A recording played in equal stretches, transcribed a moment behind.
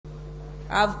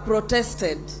have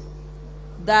protested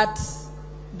that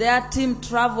their team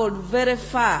traveled very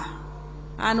far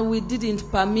and we didn't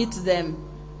permit them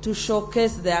to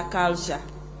showcase their culture.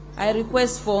 I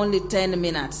request for only 10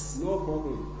 minutes. No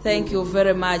problem. Thank you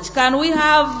very much. Can we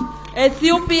have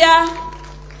Ethiopia?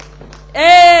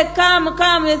 Hey, come,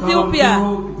 Ethiopia.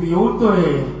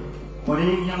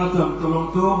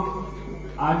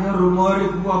 Ada rumor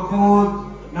buaput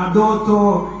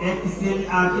nadoto ekisil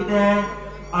agide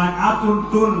an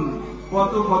atuntun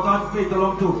foto fe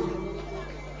tolong tu.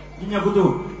 Kenya kutu.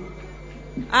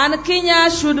 And Kenya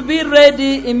should be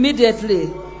ready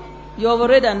immediately. You have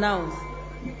already announced.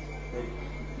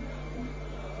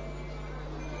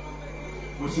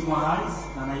 Mheshimiwa Rais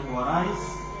na Naibu wa Rais,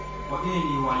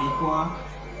 wageni walikuwa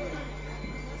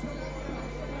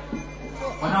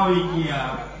wanaoingia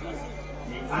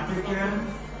ni Ethiopian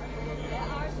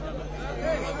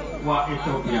wa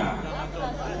Ethiopia.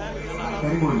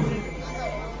 Karibuni.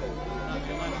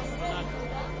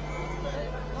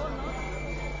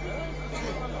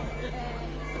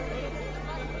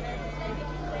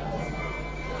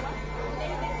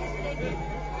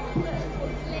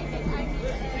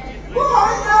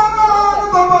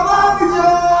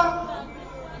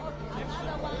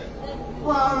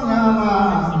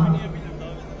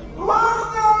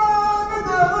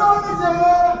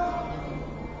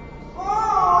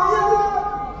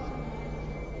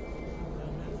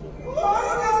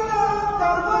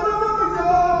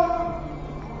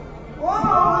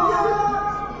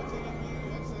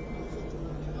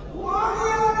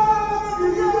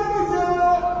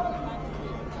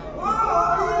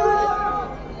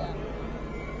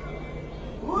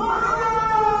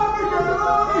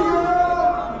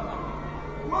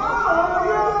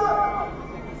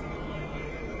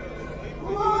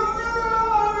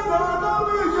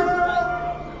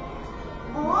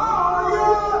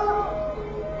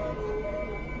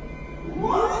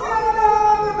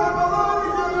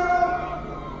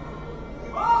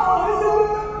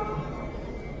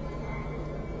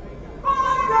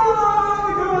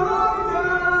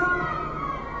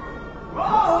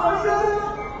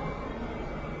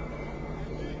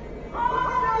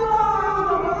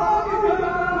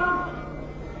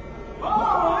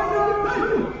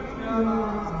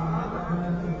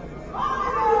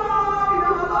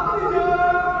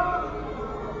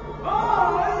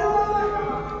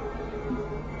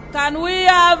 Can we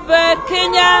have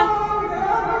Kenya?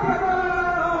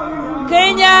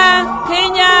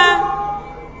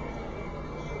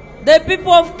 The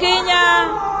people of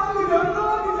Kenya.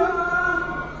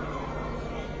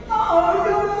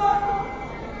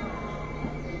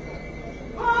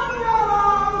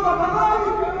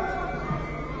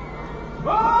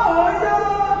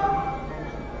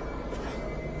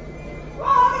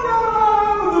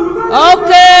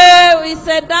 Okay, it's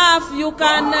enough. You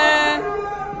can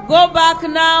go back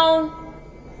now.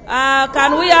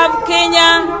 Can we have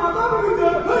Kenya?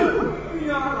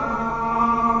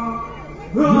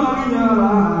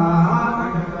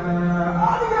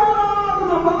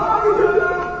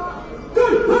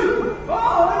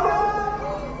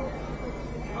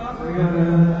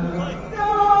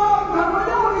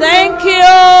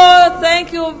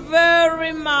 Thank you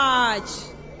very much.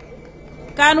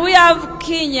 Can we have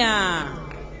Kenya?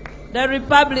 The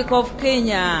Republic of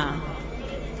Kenya.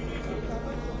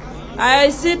 I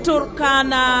see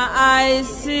Turkana, I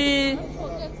see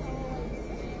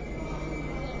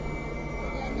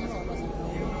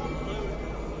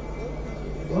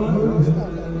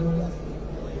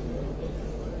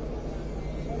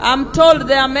I'm told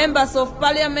there are members of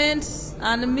parliament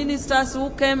and ministers who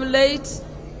came late.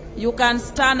 You can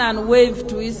stand and wave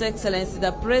to His Excellency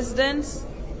the President.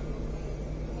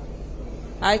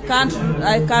 I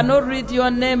cannot read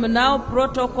your name now.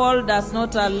 Protocol does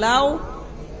not allow.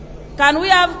 Can we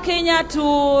have Kenya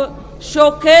to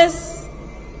showcase?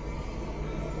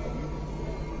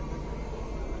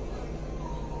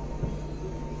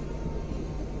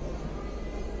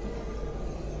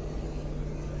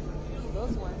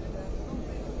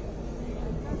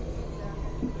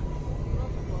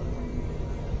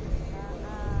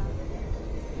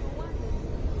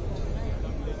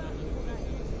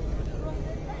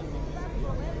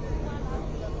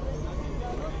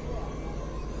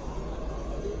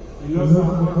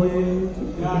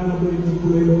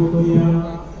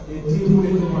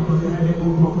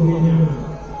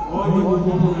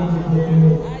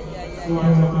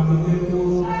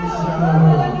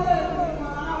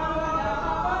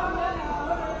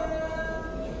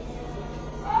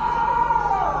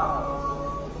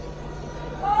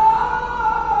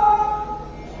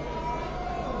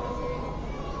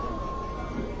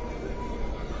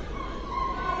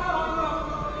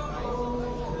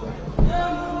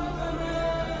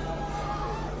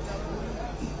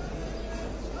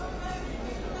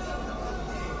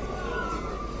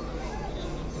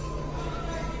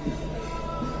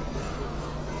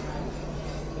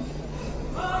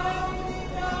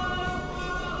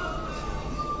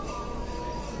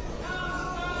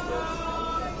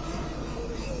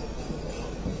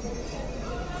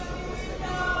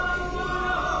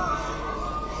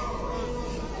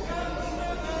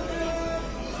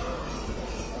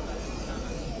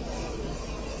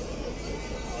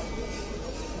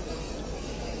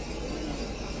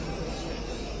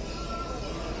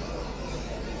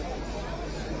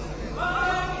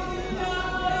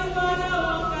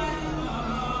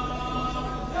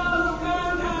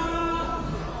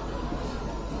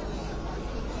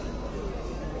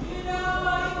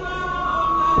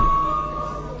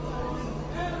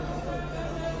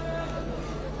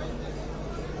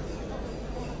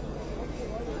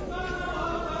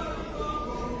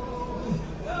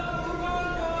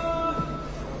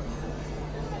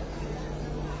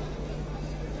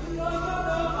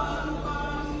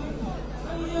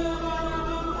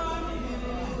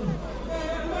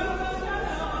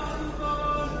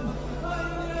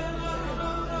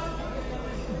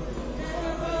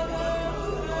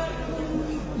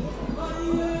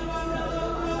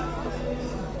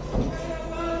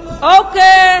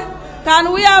 Okay,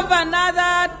 can we have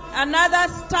another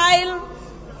style?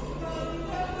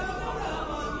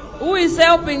 Who is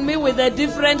helping me with a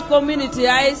different community?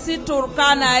 I see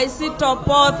Turkana, I see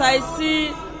Topoth, I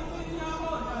see...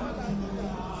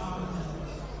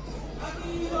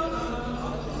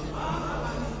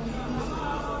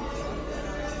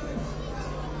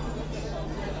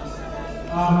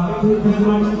 Thank you very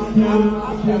much.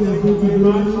 Thank you very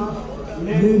much.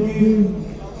 Let's give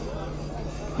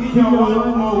Kenya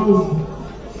one out.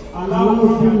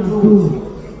 Allow Kenya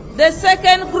two. The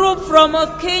second group from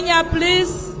Kenya,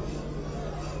 please.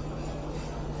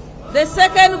 The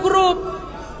second group.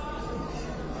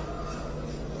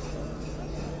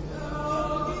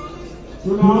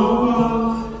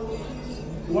 Tunaomba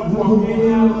watu wa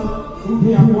Kenya, grupu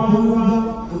ya kwanza,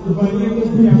 utubalie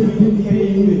grupu ya pili pia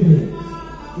iwe.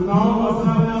 Tunaomba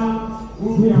sana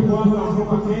grupu ya kwanza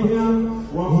kutoka Kenya,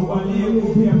 wakubalie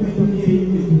grupu ya pili pia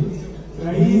iwe.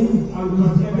 Rais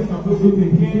alipatia kitabu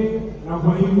pekee na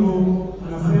kwa hivyo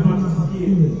anasema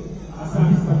tusikie.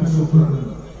 Asante sana, shukrani.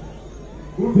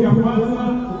 Grupu ya kwanza,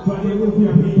 utubalie grupu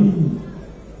ya pili.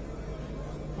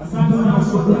 Asante sana,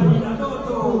 shukrani na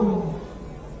ndoto.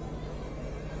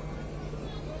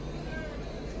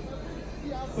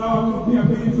 Sawa, grupu ya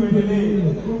pili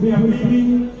tuendelee. Grupu ya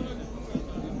pili.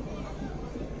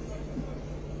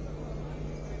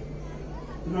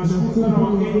 Tunashukuru sana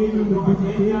wageni kutoka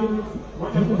Kenya.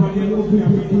 Wacha tuvalie grupu ya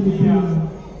pili pia.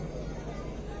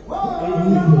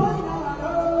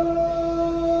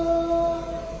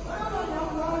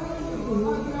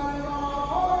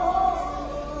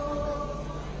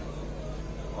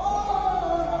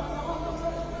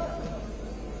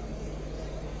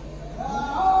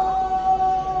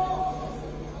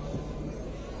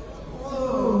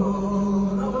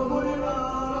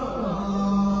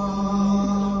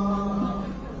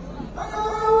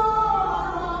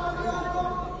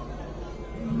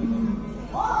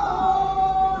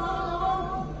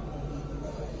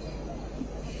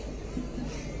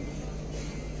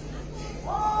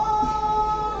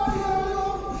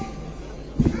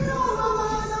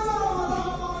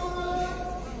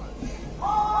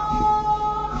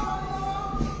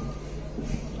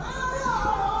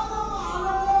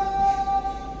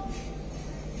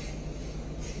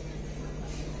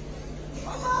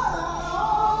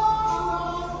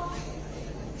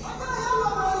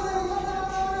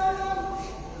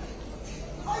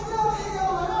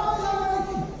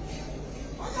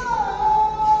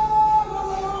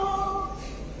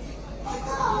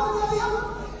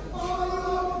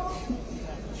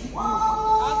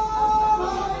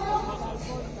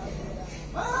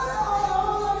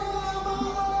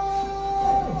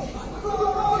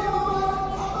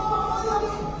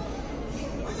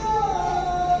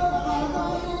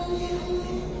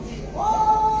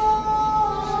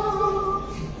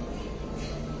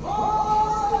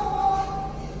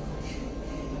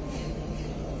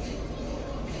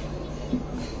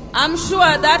 I'm sure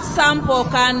that sample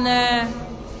can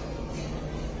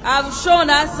have shown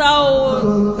us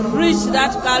how rich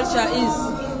that culture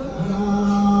is.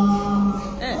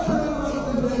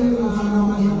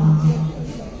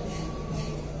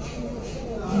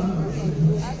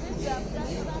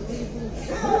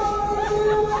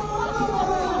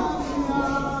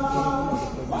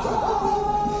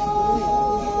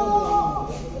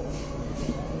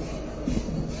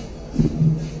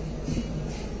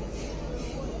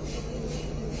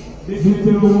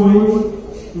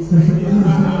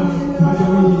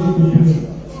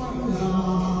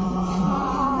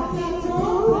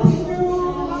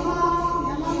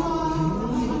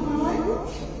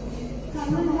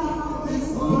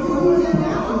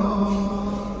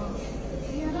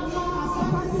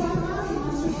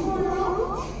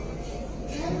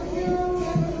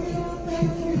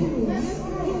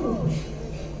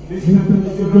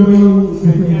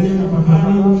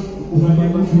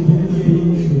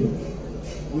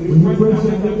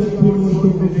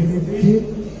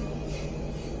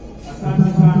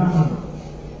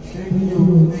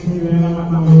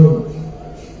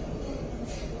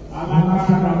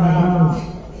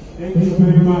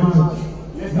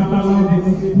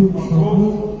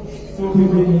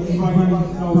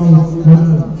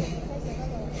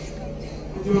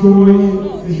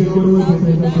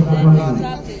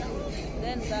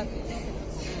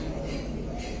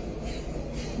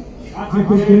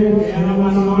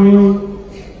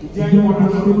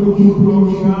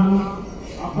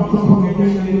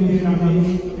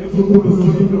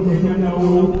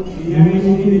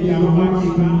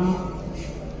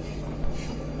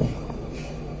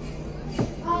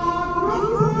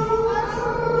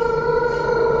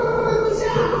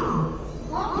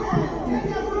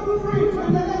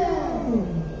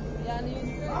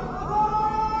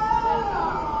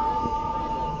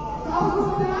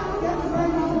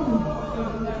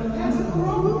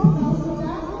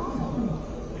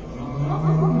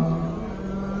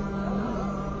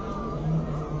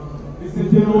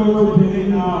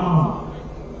 nao.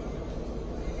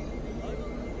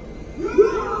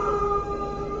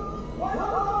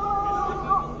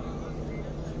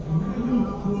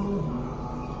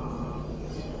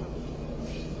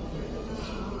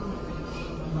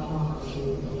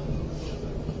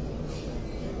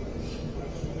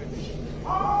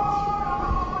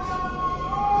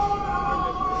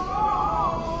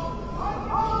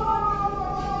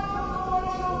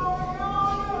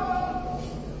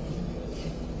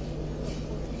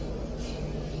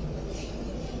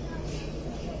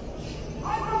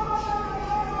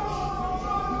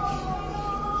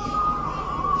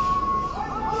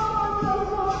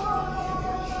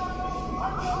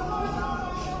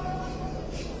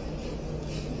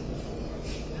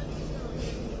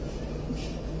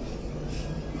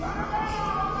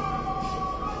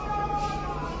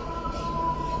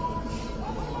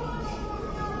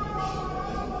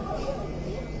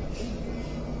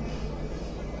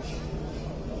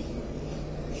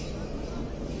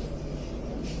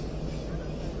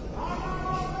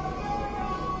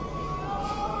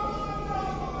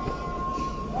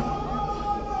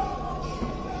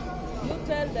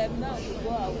 Tell them now to go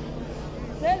out.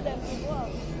 Tell them to go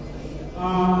out.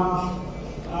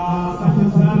 Asante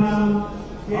sana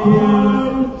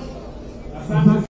Kenya.